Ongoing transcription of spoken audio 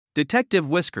Detective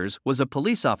Whiskers was a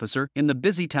police officer in the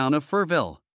busy town of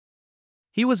Furville.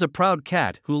 He was a proud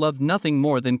cat who loved nothing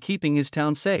more than keeping his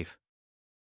town safe.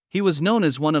 He was known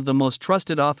as one of the most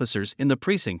trusted officers in the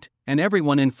precinct, and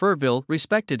everyone in Furville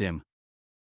respected him.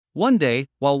 One day,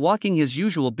 while walking his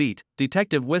usual beat,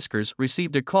 Detective Whiskers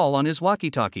received a call on his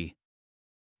walkie-talkie.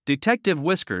 "Detective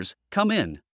Whiskers, come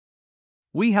in.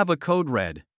 We have a code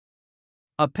red.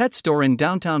 A pet store in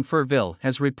downtown Furville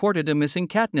has reported a missing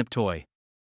catnip toy."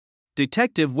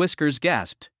 Detective Whiskers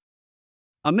gasped.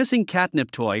 A missing catnip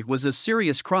toy was a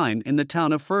serious crime in the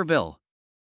town of Furville.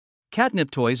 Catnip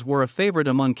toys were a favorite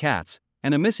among cats,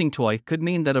 and a missing toy could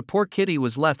mean that a poor kitty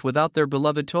was left without their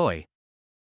beloved toy.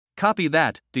 "Copy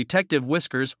that," Detective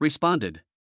Whiskers responded.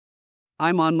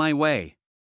 "I'm on my way."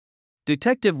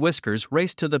 Detective Whiskers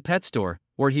raced to the pet store,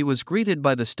 where he was greeted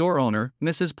by the store owner,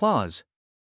 Mrs. Paws.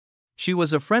 She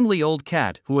was a friendly old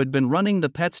cat who had been running the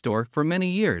pet store for many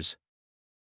years.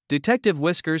 "Detective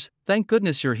Whiskers, thank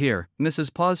goodness you're here,"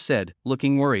 Mrs. Paws said,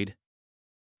 looking worried.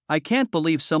 "I can't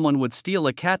believe someone would steal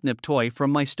a catnip toy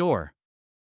from my store.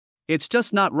 It's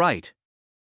just not right."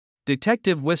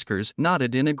 Detective Whiskers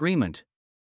nodded in agreement.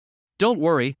 "Don't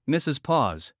worry, Mrs.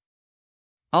 Paws.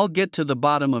 I'll get to the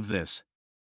bottom of this."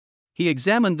 He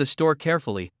examined the store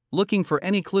carefully, looking for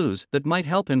any clues that might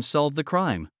help him solve the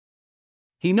crime.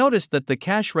 He noticed that the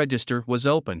cash register was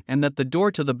open and that the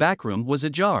door to the back room was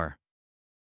ajar.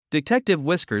 Detective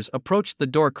Whiskers approached the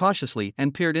door cautiously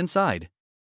and peered inside.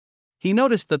 He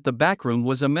noticed that the back room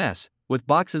was a mess, with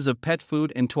boxes of pet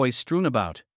food and toys strewn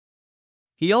about.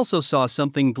 He also saw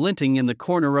something glinting in the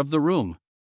corner of the room.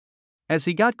 As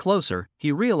he got closer,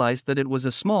 he realized that it was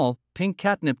a small, pink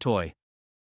catnip toy.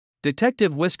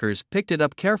 Detective Whiskers picked it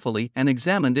up carefully and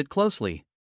examined it closely.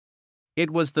 It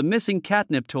was the missing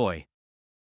catnip toy.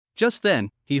 Just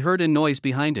then, he heard a noise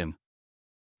behind him.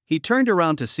 He turned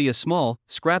around to see a small,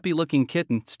 scrappy-looking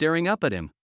kitten staring up at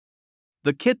him.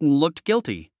 The kitten looked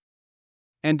guilty.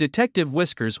 And Detective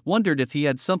Whiskers wondered if he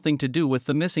had something to do with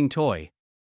the missing toy.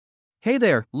 "Hey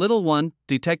there, little one,"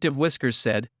 Detective Whiskers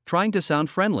said, trying to sound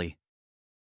friendly.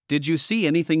 "Did you see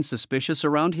anything suspicious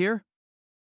around here?"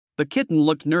 The kitten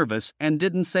looked nervous and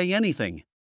didn't say anything.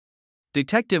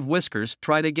 Detective Whiskers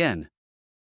tried again.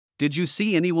 "Did you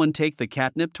see anyone take the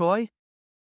catnip toy?"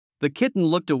 The kitten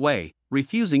looked away,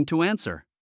 refusing to answer.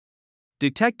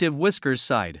 Detective Whiskers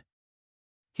sighed.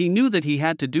 He knew that he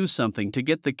had to do something to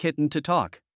get the kitten to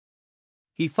talk.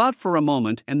 He thought for a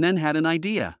moment and then had an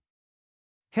idea.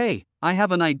 "Hey, I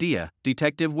have an idea,"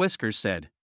 Detective Whiskers said.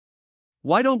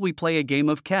 "Why don't we play a game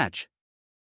of catch?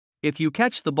 If you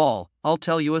catch the ball, I'll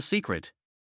tell you a secret."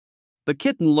 The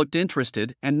kitten looked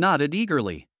interested and nodded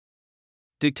eagerly.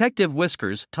 Detective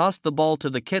Whiskers tossed the ball to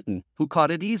the kitten, who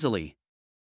caught it easily.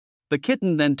 The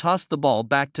kitten then tossed the ball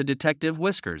back to Detective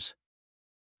Whiskers.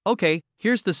 "Okay,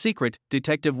 here's the secret,"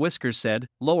 Detective Whiskers said,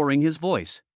 lowering his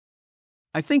voice.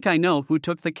 "I think I know who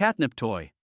took the catnip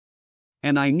toy.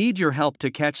 And I need your help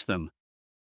to catch them."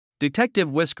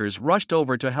 Detective Whiskers rushed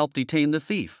over to help detain the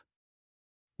thief.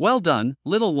 "Well done,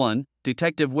 little one,"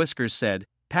 Detective Whiskers said,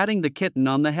 patting the kitten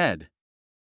on the head.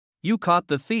 "You caught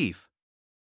the thief."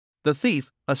 The thief,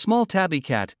 a small tabby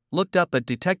cat, looked up at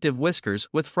Detective Whiskers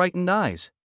with frightened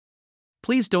eyes.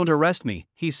 "Please don't arrest me,"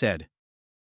 he said.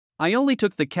 "I only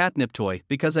took the catnip toy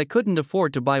because I couldn't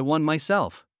afford to buy one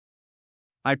myself.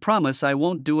 I promise I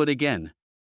won't do it again."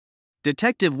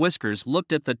 Detective Whiskers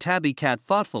looked at the tabby cat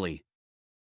thoughtfully.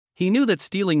 He knew that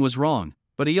stealing was wrong,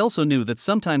 but he also knew that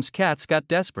sometimes cats got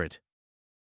desperate.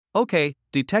 "Okay,"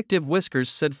 Detective Whiskers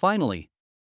said finally.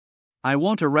 "I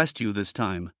won't arrest you this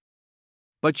time.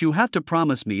 But you have to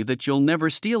promise me that you'll never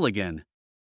steal again.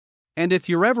 And if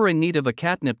you're ever in need of a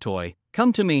catnip toy,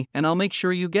 come to me and I'll make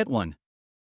sure you get one."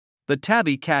 The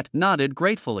tabby cat nodded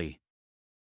gratefully.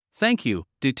 "Thank you,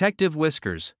 Detective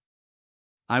Whiskers.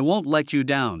 I won't let you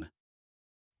down."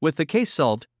 With the case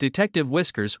solved, Detective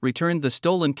Whiskers returned the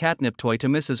stolen catnip toy to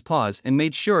Mrs. Paws and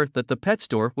made sure that the pet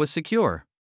store was secure.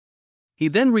 He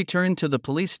then returned to the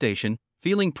police station,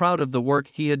 feeling proud of the work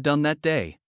he had done that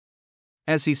day.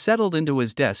 As he settled into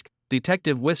his desk,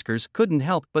 Detective Whiskers couldn't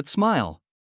help but smile.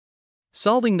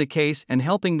 Solving the case and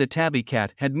helping the tabby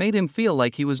cat had made him feel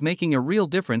like he was making a real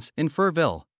difference in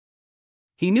Furville.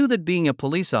 He knew that being a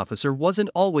police officer wasn't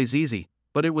always easy,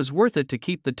 but it was worth it to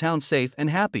keep the town safe and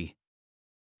happy.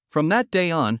 From that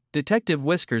day on, Detective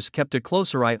Whiskers kept a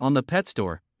closer eye on the pet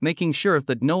store, making sure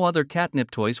that no other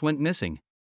catnip toys went missing.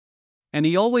 And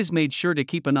he always made sure to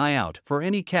keep an eye out for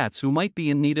any cats who might be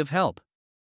in need of help.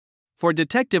 For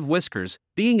Detective Whiskers,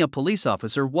 being a police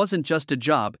officer wasn't just a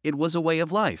job, it was a way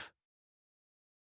of life.